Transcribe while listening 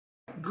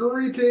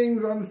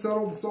Greetings,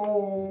 unsettled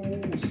souls.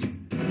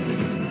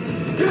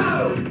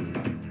 Go!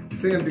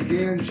 Sam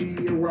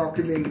DeGangi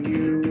welcoming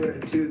you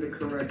to the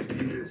correct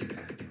views.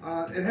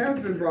 It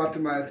has been brought to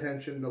my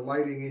attention the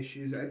lighting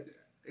issues.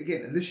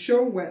 Again, this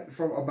show went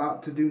from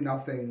about to do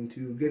nothing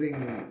to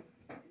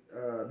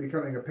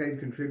becoming a paid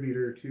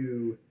contributor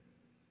to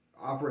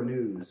Opera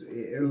News,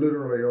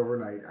 literally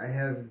overnight. I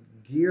have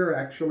gear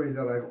actually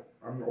that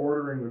I'm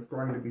ordering that's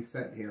going to be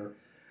sent here.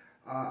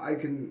 I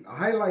can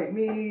highlight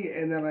me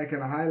and then I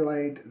can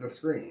highlight the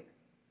screen.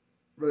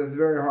 But it's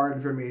very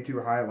hard for me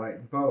to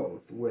highlight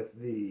both with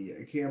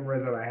the camera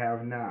that I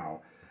have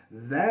now.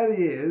 That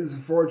is,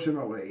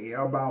 fortunately,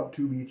 about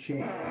to be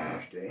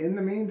changed. In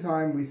the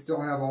meantime, we still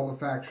have all the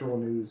factual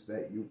news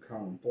that you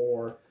come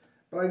for.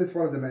 But I just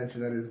wanted to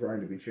mention that is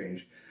going to be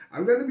changed.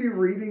 I'm going to be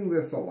reading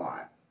this a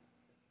lot.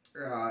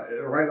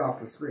 Right off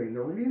the screen.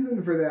 The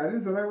reason for that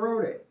is that I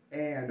wrote it.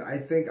 And I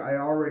think I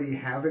already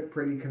have it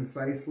pretty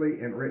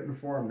concisely in written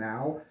form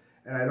now.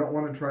 And I don't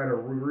want to try to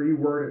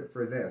reword it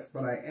for this.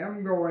 But I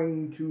am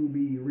going to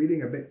be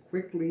reading a bit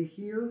quickly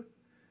here,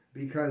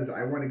 because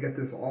I want to get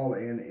this all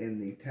in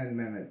the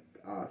 10-minute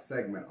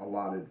segment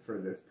allotted for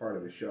this part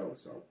of the show.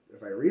 So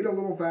if I read a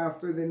little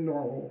faster than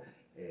normal,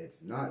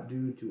 it's not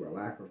due to a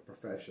lack of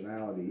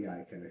professionality,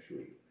 I can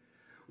assure you.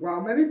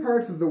 While many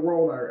parts of the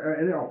world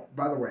are,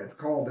 by the way, it's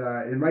called,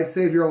 it might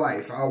save your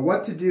life,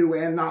 what to do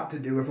and not to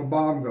do if a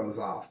bomb goes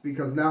off.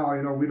 Because now,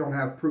 we don't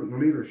have prudent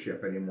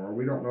leadership anymore.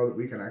 We don't know that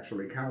we can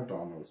actually count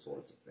on those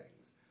sorts of things.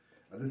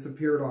 This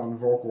appeared on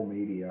Vocal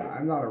Media.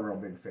 I'm not a real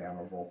big fan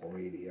of Vocal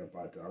Media,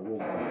 but we'll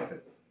go with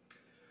it.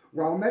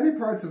 While many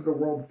parts of the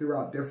world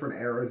throughout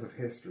different eras of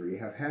history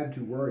have had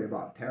to worry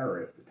about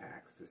terrorist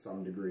attacks to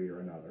some degree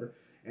or another,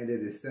 and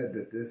it is said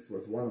that this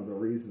was one of the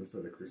reasons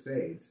for the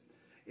Crusades,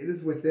 it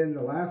is within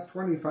the last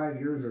 25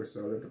 years or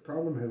so that the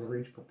problem has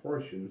reached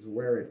proportions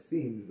where it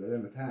seems that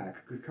an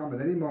attack could come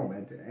at any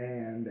moment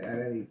and at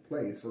any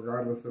place,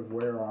 regardless of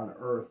where on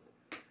Earth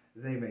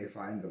they may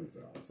find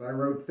themselves. I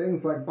wrote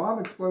things like bomb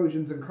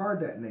explosions and car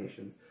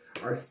detonations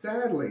are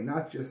sadly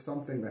not just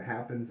something that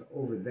happens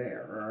over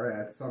there or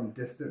at some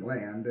distant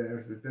land and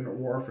has been at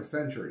war for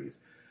centuries.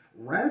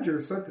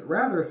 Rather,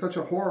 such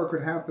a horror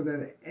could happen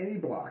in any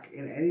block,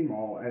 in any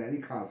mall, at any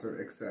concert,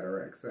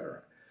 etc.,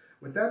 etc.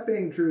 With that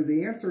being true,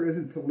 the answer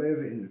isn't to live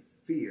in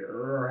fear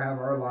or have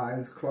our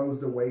lives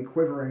closed away,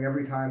 quivering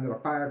every time that a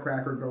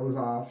firecracker goes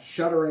off,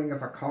 shuddering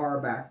if a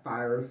car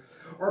backfires,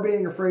 or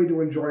being afraid to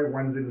enjoy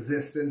one's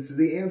existence.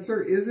 The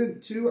answer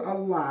isn't to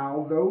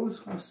allow those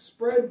who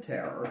spread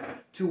terror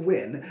to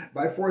win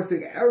by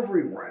forcing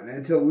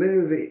everyone to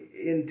live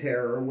in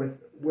terror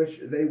with which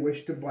they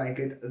wish to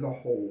blanket the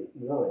whole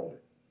world.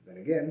 Then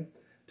again,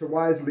 to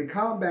wisely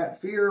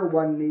combat fear,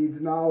 one needs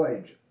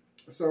knowledge.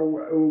 So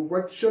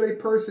what should a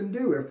person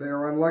do if they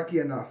are unlucky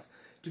enough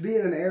to be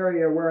in an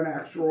area where an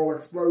actual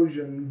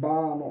explosion,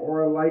 bomb,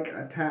 or a like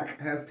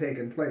attack has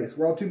taken place?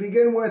 Well, to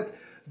begin with,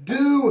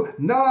 do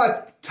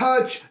not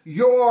touch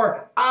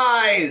your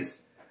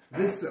eyes!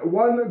 This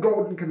one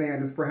golden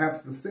command is perhaps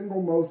the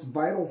single most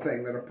vital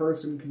thing that a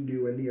person can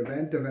do in the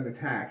event of an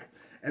attack,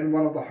 and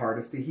one of the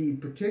hardest to heed,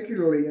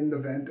 particularly in the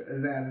event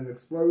that an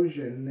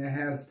explosion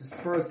has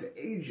dispersed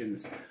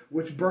agents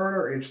which burn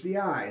or itch the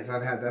eyes.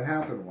 I've had that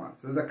happen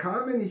once. The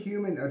common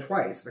human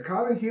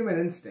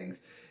instinct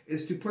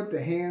is to put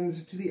the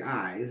hands to the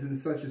eyes in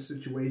such a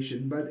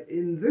situation, but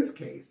in this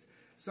case,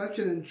 such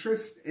an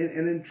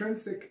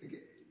intrinsic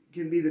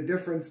can be the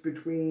difference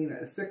between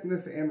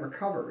sickness and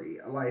recovery,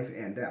 life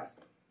and death.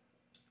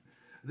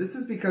 This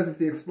is because if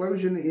the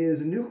explosion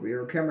is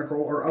nuclear,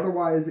 chemical, or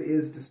otherwise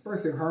is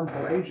dispersing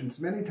harmful agents,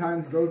 many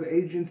times those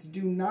agents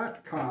do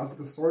not cause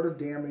the sort of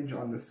damage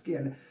on the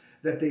skin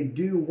that they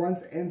do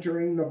once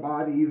entering the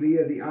body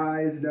via the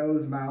eyes,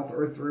 nose, mouth,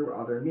 or through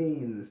other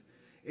means.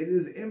 It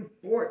is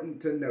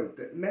important to note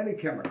that many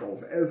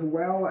chemicals, as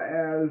well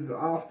as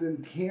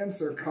often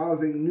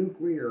cancer-causing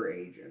nuclear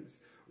agents,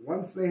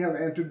 once they have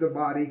entered the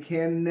body,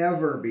 can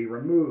never be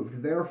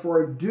removed.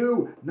 Therefore,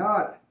 do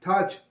not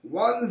touch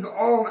one's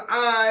own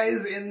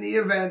eyes in the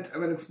event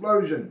of an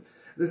explosion.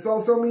 This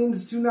also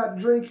means to not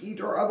drink,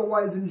 eat, or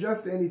otherwise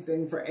ingest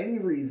anything for any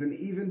reason,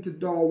 even to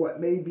dull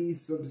what may be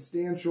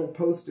substantial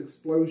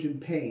post-explosion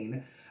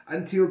pain,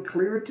 until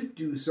cleared to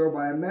do so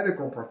by a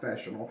medical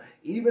professional,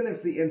 even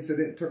if the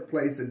incident took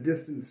place a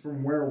distance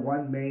from where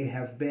one may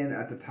have been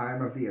at the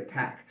time of the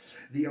attack.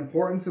 The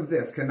importance of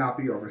this cannot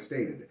be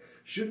overstated.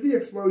 Should the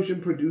explosion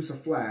produce a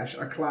flash,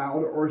 a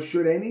cloud, or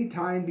should any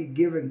time be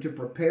given to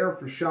prepare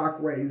for shock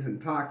waves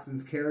and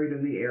toxins carried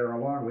in the air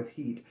along with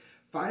heat,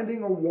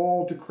 finding a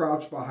wall to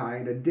crouch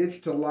behind, a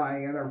ditch to lie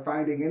in, or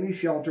finding any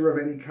shelter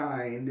of any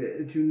kind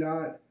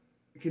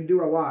can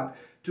do a lot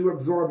to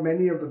absorb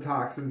many of the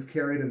toxins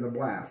carried in the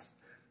blast.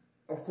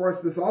 Of course,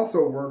 this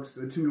also works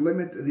to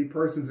limit the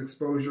person's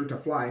exposure to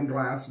flying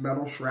glass,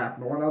 metal,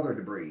 shrapnel, and other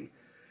debris.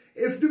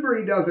 If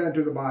debris does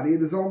enter the body,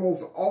 it is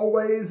almost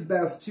always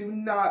best to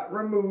not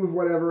remove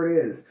whatever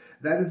it is.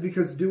 That is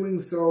because doing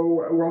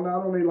so will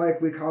not only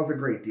likely cause a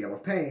great deal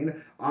of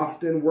pain,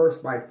 often worse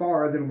by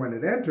far than when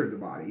it entered the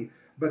body,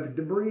 but the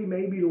debris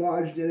may be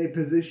lodged in a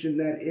position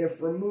that,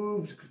 if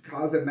removed, could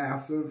cause a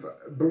massive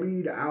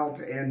bleed out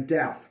and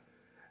death.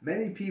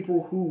 Many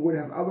people who would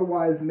have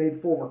otherwise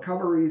made full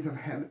recoveries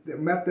have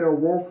met their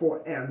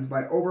woeful ends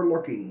by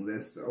overlooking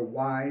this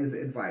wise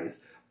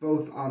advice,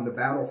 both on the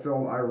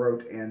battlefield, I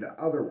wrote, and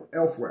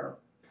elsewhere.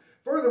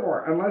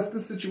 Furthermore, unless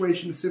the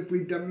situation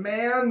simply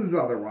demands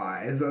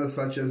otherwise,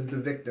 such as the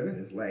victim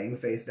is laying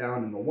face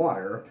down in the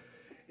water,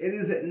 it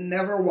is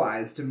never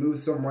wise to move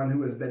someone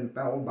who has been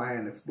felled by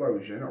an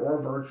explosion,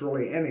 or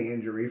virtually any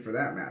injury for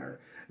that matter.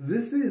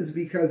 This is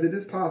because it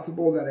is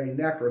possible that a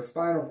neck or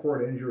spinal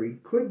cord injury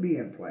could be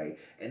in play,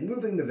 and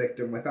moving the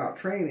victim without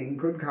training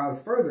could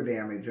cause further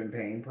damage and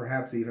pain,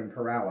 perhaps even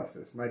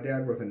paralysis. My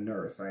dad was a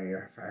nurse. I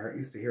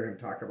used to hear him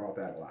talk about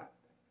that a lot,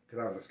 because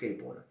I was a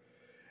skateboarder.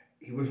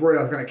 He was worried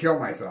I was going to kill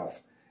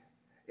myself.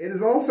 It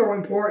is also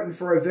important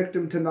for a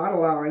victim to not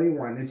allow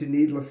anyone to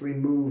needlessly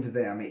move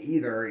them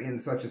either in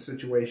such a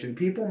situation.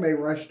 People may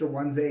rush to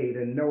one's aid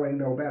and, knowing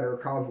no better,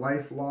 cause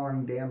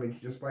lifelong damage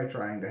just by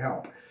trying to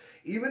help.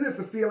 Even if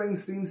the feeling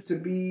seems to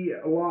be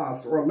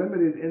lost or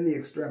limited in the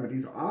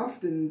extremities,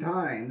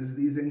 oftentimes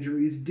these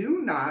injuries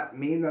do not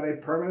mean that a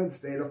permanent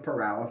state of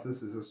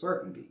paralysis is a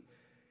certainty.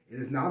 It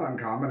is not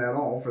uncommon at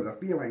all for the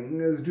feeling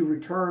to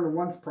return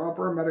once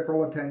proper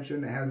medical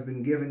attention has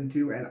been given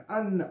to an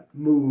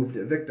unmoved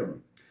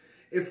victim.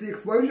 If the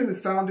explosion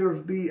is found to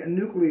be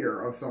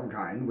nuclear of some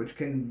kind, which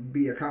can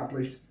be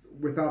accomplished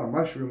without a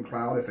mushroom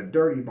cloud if a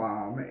dirty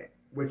bomb,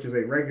 which is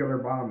a regular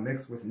bomb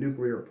mixed with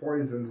nuclear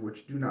poisons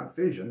which do not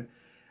fission,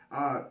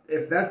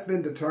 if that's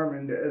been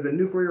determined, the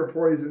nuclear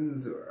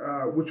poisons,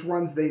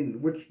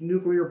 which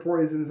nuclear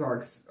poisons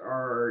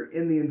are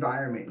in the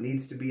environment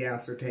needs to be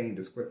ascertained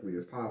as quickly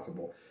as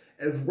possible,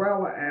 as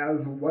well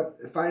as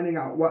finding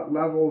out what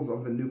levels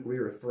of the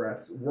nuclear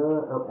threats were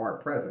or are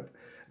present.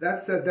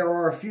 That said, there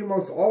are a few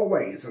most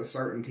always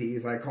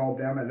certainties, I call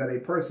them, and that a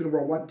person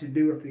will want to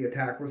do if the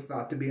attack was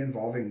thought to be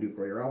involving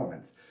nuclear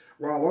elements.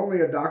 While only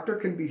a doctor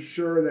can be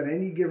sure that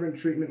any given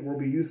treatment will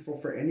be useful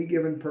for any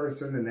given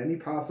person in any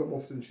possible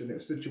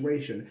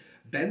situation,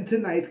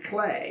 bentonite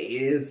clay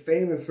is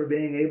famous for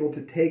being able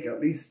to take at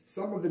least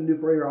some of the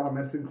nuclear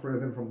elements and clear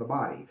them from the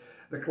body.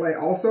 The clay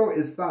also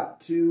is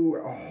thought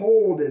to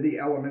hold the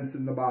elements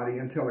in the body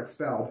until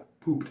expelled,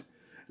 pooped,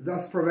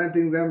 thus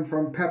preventing them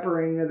from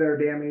peppering their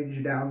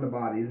damage down the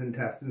body's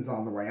intestines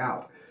on the way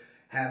out.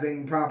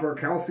 Having proper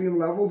calcium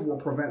levels will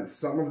prevent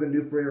some of the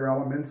nuclear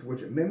elements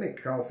which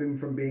mimic calcium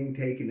from being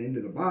taken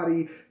into the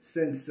body,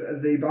 since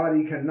the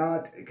body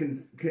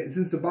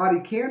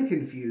can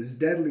confuse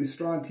deadly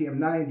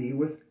strontium-90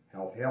 with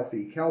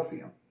healthy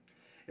calcium.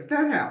 If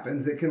that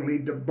happens, it can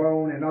lead to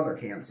bone and other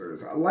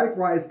cancers.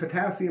 Likewise,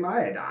 potassium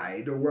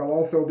iodide will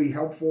also be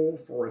helpful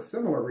for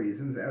similar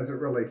reasons as it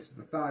relates to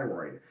the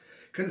thyroid.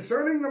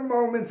 Concerning the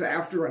moments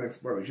after an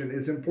explosion, it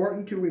is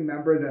important to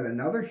remember that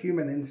another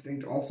human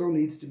instinct also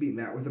needs to be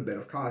met with a bit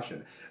of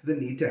caution: the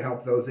need to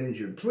help those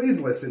injured. Please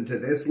listen to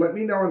this. Let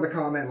me know in the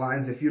comment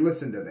lines if you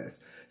listen to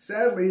this.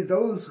 Sadly,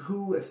 those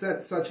who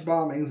set such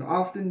bombings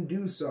often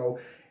do so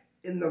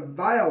in the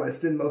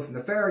vilest and most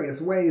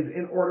nefarious ways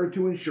in order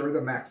to ensure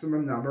the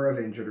maximum number of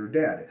injured or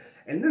dead.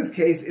 In this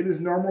case, it is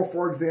normal,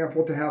 for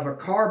example, to have a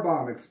car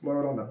bomb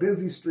explode on a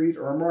busy street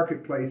or a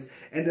marketplace,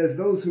 and as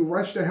those who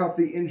rush to help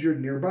the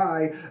injured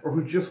nearby, or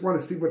who just want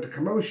to see what the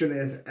commotion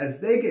is, as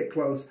they get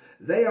close,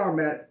 they are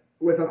met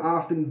with an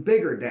often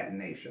bigger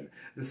detonation.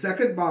 The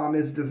second bomb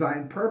is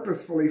designed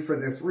purposefully for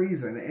this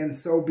reason, and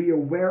so be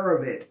aware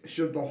of it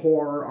should the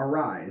horror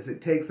arise. It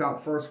takes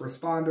out first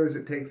responders,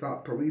 it takes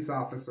out police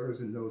officers,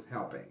 and those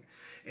helping.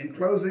 In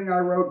closing, I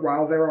wrote,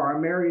 while there are a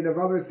myriad of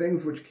other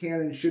things which can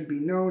and should be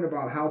known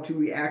about how to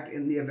react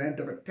in the event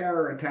of a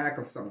terror attack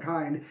of some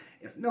kind,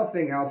 if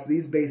nothing else,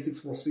 these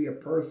basics will see a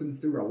person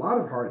through a lot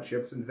of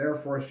hardships and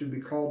therefore should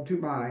be called to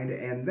mind,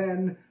 and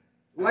then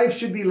life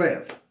should be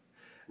lived.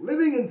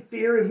 Living in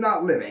fear is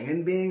not living,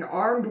 and being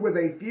armed with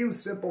a few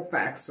simple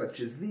facts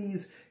such as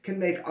these can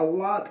make a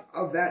lot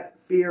of that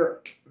fear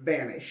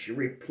vanish,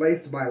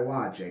 replaced by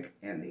logic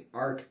and the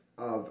art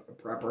of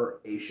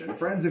preparation.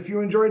 Friends, if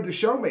you enjoyed the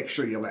show, make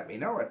sure you let me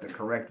know at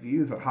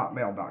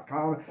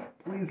thecorrectviews@hotmail.com.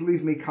 Please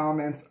leave me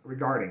comments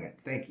regarding it.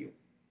 Thank you.